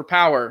attempt for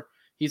power,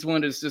 he's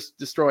willing to just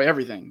destroy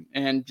everything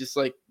and just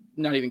like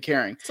not even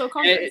caring. So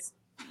complex.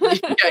 Yeah,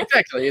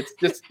 exactly. It's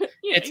just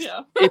it's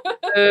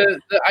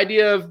the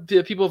idea of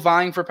the people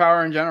vying for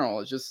power in general.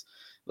 It's just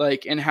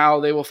like, and how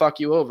they will fuck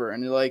you over,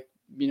 and like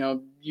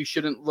you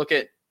shouldn't look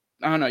at,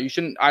 I don't know, you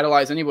shouldn't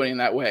idolize anybody in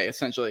that way,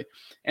 essentially.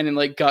 And then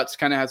like Guts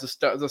kind of has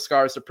the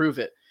scars to prove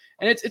it,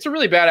 and it's a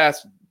really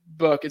badass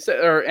book.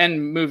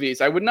 And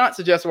movies. I would not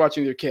suggest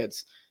watching with your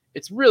kids.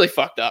 It's really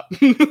fucked up.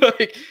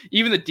 Like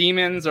even the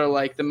demons are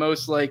like the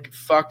most like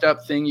fucked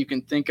up thing you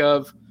can think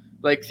of.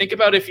 Like think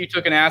about if you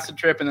took an acid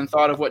trip and then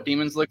thought of what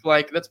demons look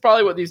like. That's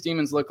probably what these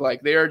demons look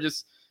like. They are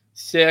just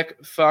sick,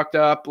 fucked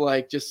up,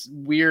 like just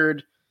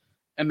weird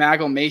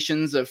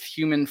amalgamations of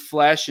human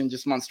flesh and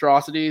just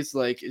monstrosities.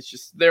 Like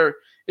it's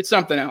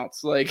something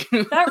else. Like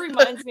that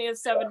reminds me of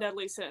Seven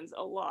Deadly Sins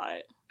a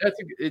lot.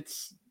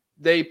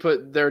 They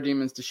put their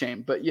demons to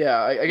shame. But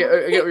yeah, I get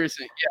what you're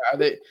saying.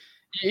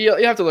 Yeah,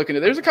 you have to look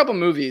into it. There's a couple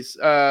movies,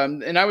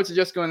 and I would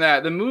suggest going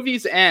that. The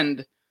movies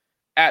end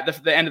at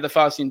the end of the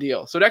Faustian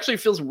deal. So it actually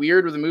feels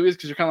weird with the movies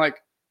because you're kind of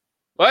like,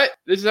 what?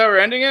 This is how we're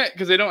ending it?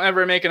 Because they don't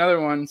ever make another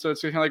one. So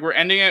it's kind of like we're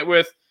ending it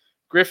with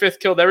Griffith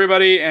killed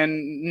everybody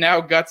and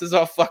now Guts is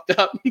all fucked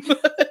up.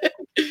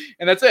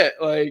 And that's it.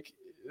 Like,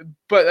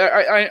 but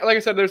I like I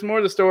said, there's more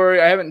to the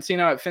story. I haven't seen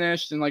how it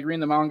finished, and like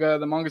reading the manga.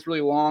 The manga's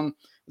really long.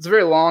 It's a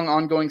very long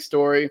ongoing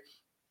story.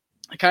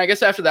 I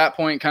guess after that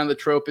point, kind of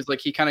the trope is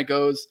like he kind of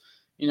goes,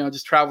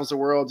 just travels the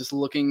world, just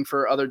looking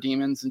for other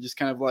demons, and just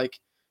kind of like,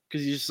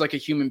 because he's just like a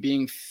human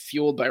being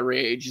fueled by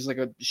rage. He's like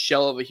a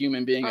shell of a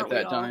human being at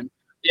that time.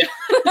 Yeah.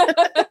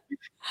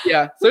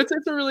 Yeah. So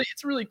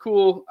it's really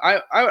cool.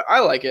 I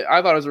like it.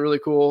 I thought it was a really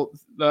cool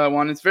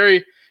one. It's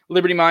very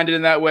liberty minded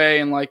in that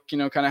way, and like,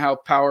 kind of how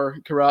power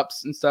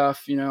corrupts and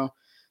stuff,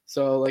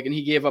 So like, and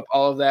he gave up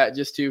all of that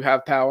just to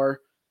have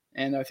power.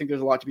 And I think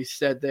there's a lot to be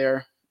said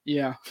there.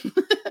 Yeah.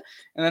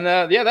 And then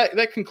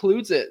that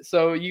concludes it.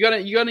 So you got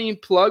any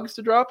plugs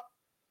to drop?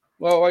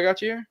 Well, I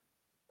got you here.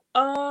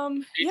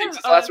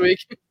 Last week.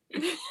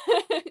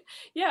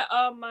 Yeah,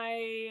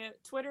 my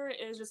Twitter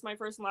is just my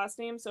first and last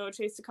name, so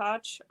Chase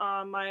Takach.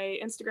 My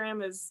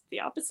Instagram is the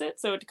opposite,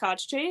 so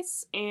Takach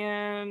Chase,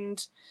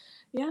 and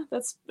yeah,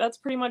 that's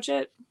pretty much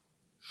it.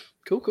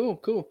 Cool.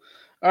 All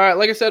right,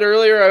 like I said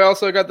earlier, I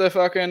also got the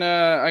fucking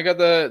I got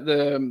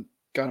the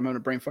God, I'm having a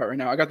brain fart right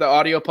now. I got the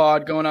audio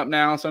pod going up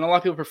now, so I know a lot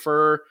of people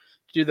prefer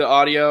to do the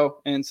audio,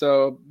 and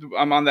so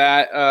I'm on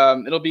that.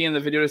 It'll be in the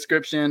video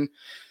description.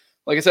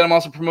 Like I said, I'm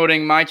also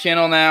promoting my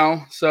channel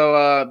now. So,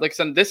 like I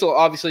said, this will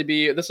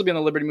be on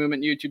the Liberty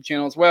Movement YouTube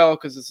channel as well,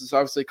 because this is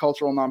obviously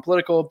cultural,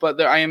 non-political.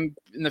 But I am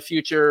in the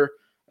future,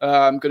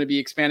 I'm going to be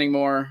expanding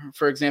more.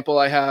 For example,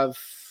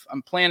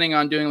 I'm planning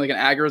on doing like an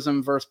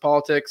agorism versus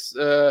politics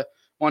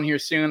one here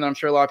soon that I'm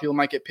sure a lot of people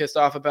might get pissed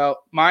off about.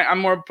 I'm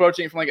more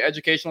approaching it from like an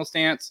educational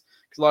stance,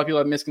 because a lot of people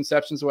have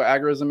misconceptions of what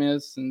agorism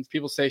is, and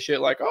people say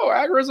shit like, "Oh,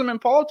 agorism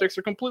and politics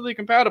are completely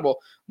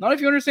compatible." Not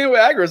if you understand what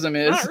agorism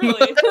is. Not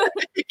really.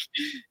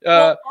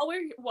 Well,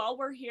 while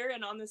we're here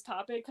and on this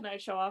topic, can I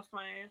show off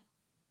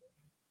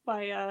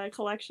my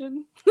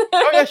collection?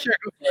 Oh yeah, sure.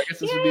 Go for it. I guess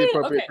this would be the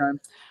appropriate time.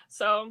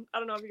 So I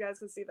don't know if you guys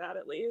can see that.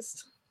 At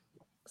least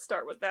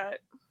start with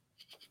that,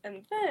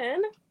 and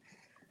then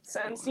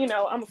since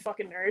I'm a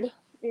fucking nerd,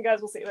 you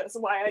guys will see this.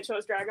 Why I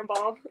chose Dragon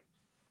Ball.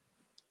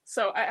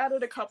 So I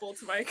added a couple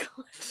to my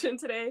collection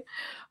today.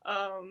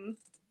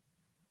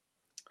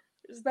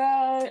 There's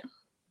that,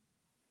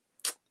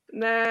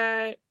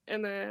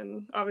 and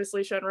then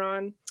obviously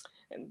Shenron,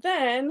 and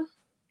then,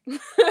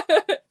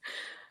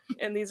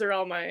 and these are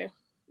all my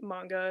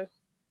manga.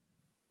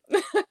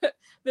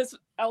 This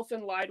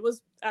Elfen Lied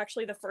was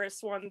actually the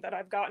first one that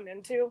I've gotten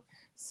into.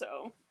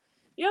 So,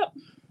 yep.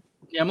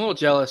 Yeah, I'm a little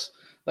jealous.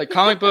 Like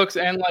comic books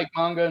and like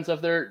manga and stuff,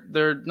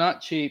 they're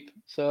not cheap.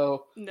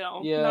 So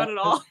no, yeah, not at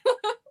all.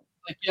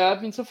 Like yeah, I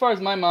mean, so far as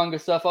my manga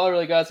stuff, all I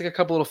really got is like a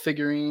couple little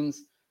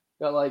figurines.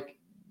 Got like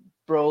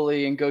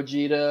Broly and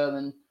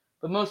Gogeta,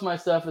 but most of my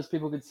stuff, as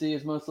people could see,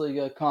 is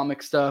mostly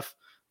comic stuff.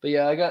 But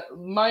yeah, I got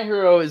My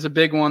Hero is a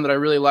big one that I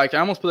really liked. I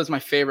almost put it as my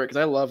favorite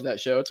because I love that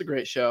show. It's a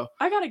great show.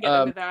 I gotta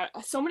get into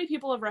that. So many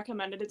people have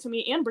recommended it to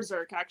me, and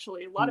Berserk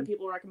actually. A lot of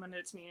people recommended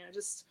it to me, and I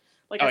just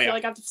I feel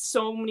like I have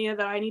so many that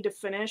I need to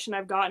finish, and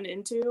I've gotten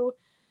into.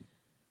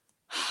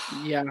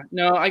 Yeah,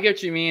 no, I get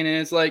what you mean, and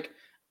it's like,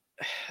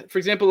 for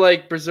example,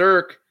 like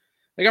Berserk,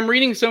 like I'm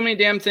reading so many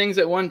damn things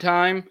at one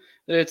time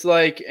that it's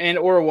like,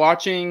 or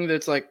watching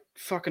that's like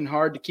fucking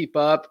hard to keep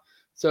up.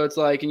 So it's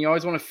like, and you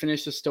always want to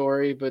finish the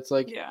story, but it's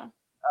like, yeah.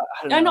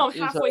 I know I'm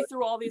halfway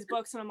through all these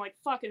books, and I'm like,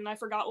 fuck, and I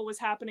forgot what was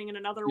happening in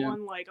another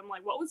one. Like, I'm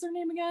like, what was their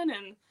name again?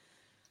 And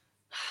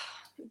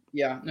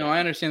yeah, no, I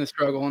understand the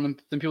struggle, and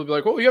then people be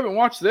like, "Well, you haven't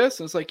watched this?"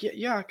 And it's like,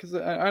 yeah, because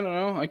I don't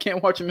know, I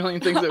can't watch a million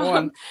things at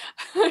once.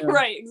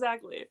 Right,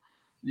 exactly.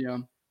 Yeah,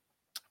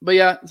 but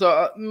yeah,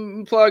 so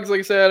plugs. Like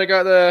I said, I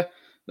got the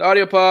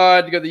audio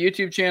pod, got the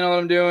YouTube channel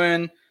I'm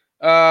doing.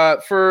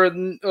 For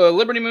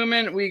Liberty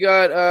Movement, we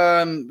got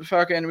we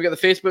got the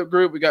Facebook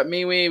group, we got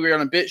MeWe, we're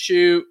on a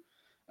BitChute.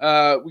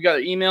 We got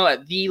an email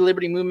at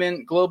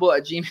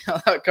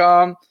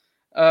thelibertymovementglobal@gmail.com.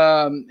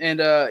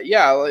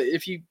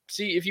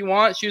 If you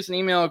want, shoot us an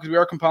email because we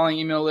are compiling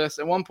email lists.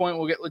 At one point,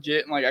 we'll get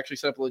legit and like actually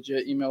set up a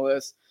legit email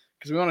list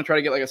because we want to try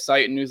to get like a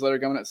site and newsletter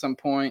going at some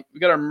point. We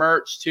got our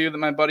merch too that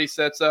my buddy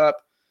sets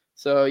up.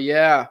 So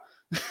yeah,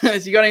 so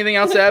you got anything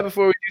else to add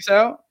before we do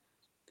out?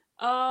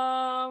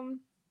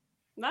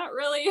 Not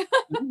really.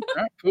 All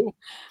right, cool.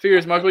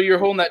 Figures, Michael, you're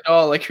holding that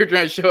doll like you're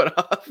trying to show it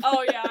off.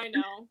 Oh yeah, I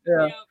know.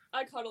 Yeah.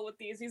 I cuddle with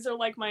these. These are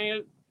like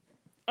I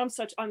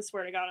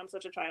swear to God, I'm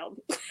such a child.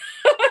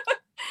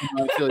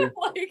 I feel you.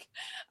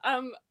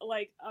 I'm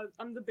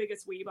the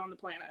biggest weeb on the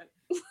planet.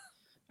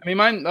 I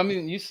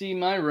mean, you see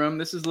my room.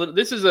 This is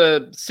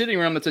a sitting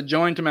room that's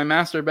adjoined to my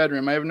master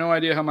bedroom. I have no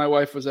idea how my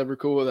wife was ever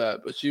cool with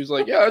that, but she was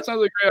like, "Yeah, that sounds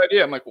like a great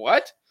idea." I'm like,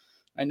 "What?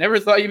 I never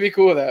thought you'd be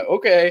cool with that."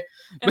 Okay.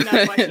 And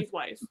that's why she's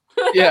wife.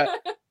 Yeah.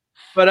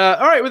 But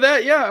all right, with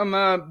that, yeah,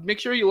 make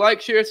sure you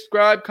like, share,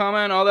 subscribe,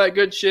 comment, all that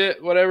good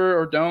shit, whatever,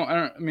 or don't. I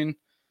don't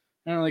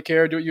really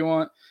care. Do what you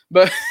want.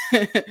 But all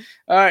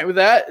right, with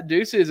that,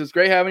 deuces. It's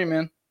great having you,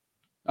 man.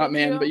 Not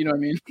man, but you know what I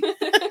mean. All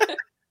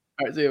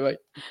right, see you, bye.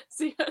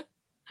 See ya.